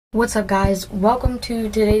What's up, guys? Welcome to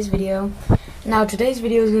today's video. Now today's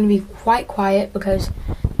video is going to be quite quiet because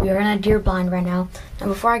we are in a deer blind right now. Now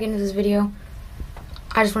before I get into this video,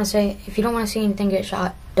 I just want to say, if you don't want to see anything get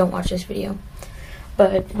shot, don't watch this video.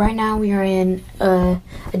 But right now we are in a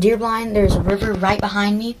deer blind. There's a river right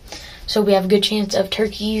behind me, so we have a good chance of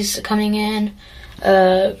turkeys coming in.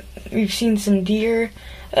 We've seen some deer,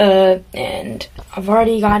 and I've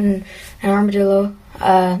already gotten an armadillo.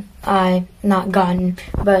 I not gotten,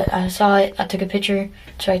 but I saw it. I took a picture.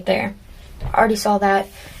 It's right there. I already saw that,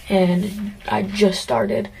 and I just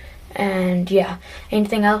started. And yeah,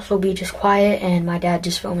 anything else will be just quiet, and my dad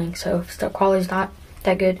just filming. So if the quality's not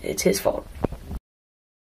that good, it's his fault.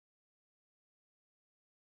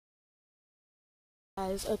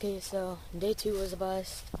 Guys, okay, so day 2 was a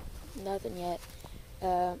bust. Nothing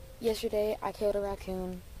yet. Yesterday I killed a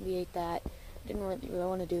raccoon. We ate that. Didn't really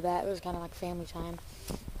want to do that. It was kind of like family time.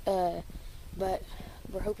 But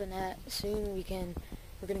we're hoping that soon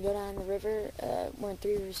we're gonna go down the river. We're in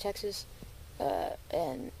Three Rivers, Texas,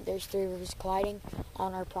 and there's 3 rivers colliding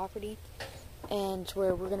on our property, and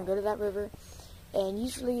where we're gonna go to that river. And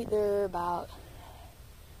usually there are about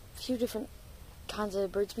a few different kinds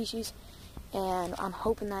of bird species, and I'm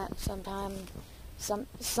hoping that sometime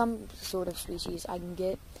some sort of species I can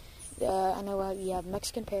get. I know we have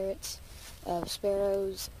Mexican parrots,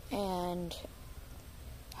 sparrows, and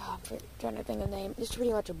I'm trying to think of the name. It's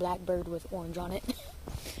pretty much a black bird with orange on it.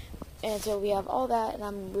 And so we have all that, and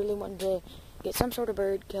I'm really wanting to get some sort of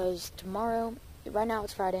bird, because tomorrow, right now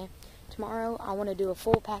it's Friday, tomorrow I want to do a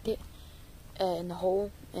full packet in the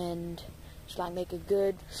hole, and just like make a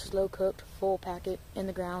good slow cooked full packet in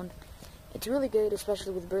the ground. It's really good,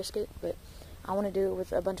 especially with brisket, but I want to do it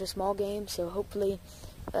with a bunch of small game, so hopefully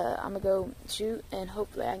I'm going to go shoot, and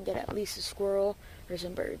hopefully I can get at least a squirrel or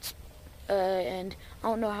some birds. And I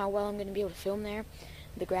don't know how well I'm going to be able to film there.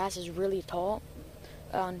 The grass is really tall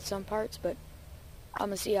on some parts, but I'm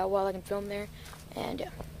going to see how well I can film there, and yeah.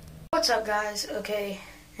 What's up, guys? Okay,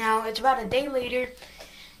 now it's about a day later,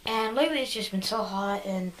 and lately it's just been so hot,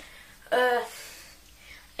 and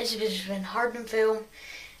it's just been hard to film,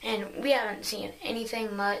 and we haven't seen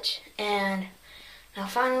anything much, and now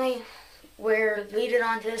finally we're leading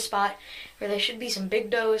on to this spot where there should be some big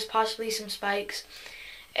does, possibly some spikes.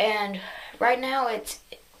 And right now it's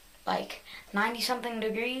like 90-something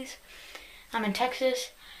degrees. I'm in Texas,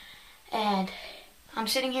 and I'm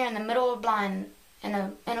sitting here in the middle of a blind, in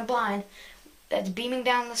a blind that's beaming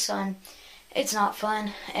down the sun. It's not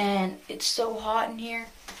fun, and it's so hot in here.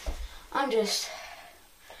 I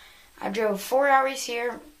drove 4 hours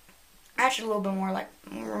here, actually a little bit more, like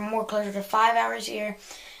more closer to 5 hours here,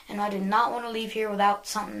 and I did not want to leave here without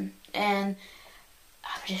something. And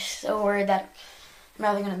I'm just so worried that I'm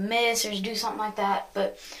either going to miss or do something like that.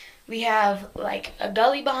 But we have like a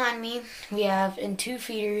gully behind me. We have in 2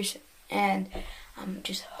 feeders, and I'm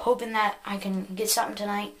just hoping that I can get something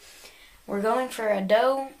tonight. We're going for a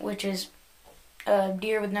doe, which is a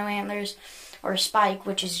deer with no antlers, or a spike,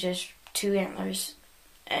 which is just 2 antlers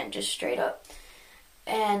and just straight up.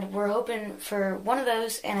 And we're hoping for one of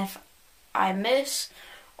those, and if I miss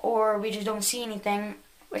or we just don't see anything,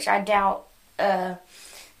 which I doubt,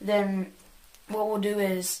 then what we'll do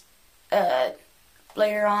is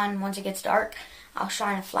later on, once it gets dark, I'll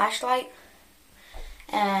shine a flashlight,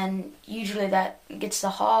 and usually that gets the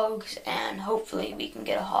hogs, and hopefully we can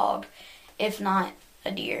get a hog, if not a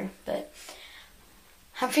deer. But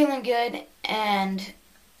I'm feeling good, and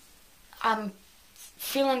I'm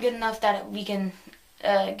feeling good enough that we can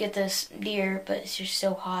get this deer, but it's just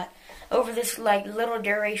so hot. Over this like little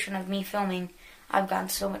duration of me filming, I've gotten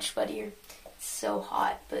so much sweatier. It's so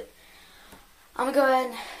hot, but I'm gonna go ahead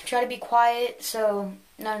and try to be quiet so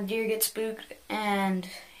none of the deer get spooked, and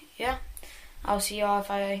yeah, I'll see y'all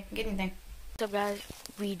if I get anything. What's up, guys?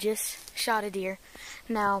 We just shot a deer.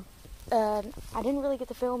 Now, I didn't really get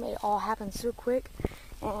to film. It all happened so quick,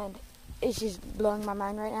 and it's just blowing my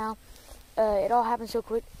mind right now. It all happened so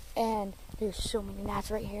quick, and there's so many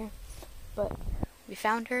gnats right here, but we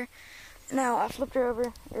found her. Now, I flipped her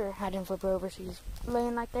over, or I didn't flip her over, she's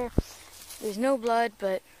laying like there. There's no blood,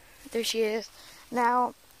 but there she is.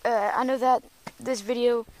 Now, I know that this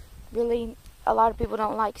video, really, a lot of people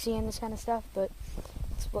don't like seeing this kind of stuff, but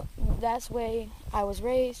that's the way I was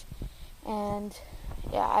raised, and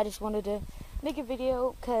yeah, I just wanted to make a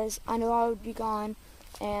video, because I know I would be gone,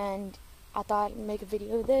 and I thought I'd make a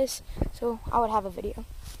video of this, so I would have a video.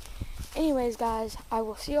 Anyways, guys, I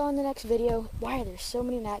will see you all in the next video. Why are there so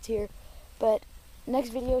many gnats here? But next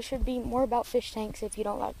video should be more about fish tanks. If you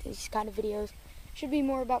don't like these kind of videos, should be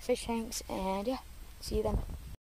more about fish tanks. And yeah, see you then.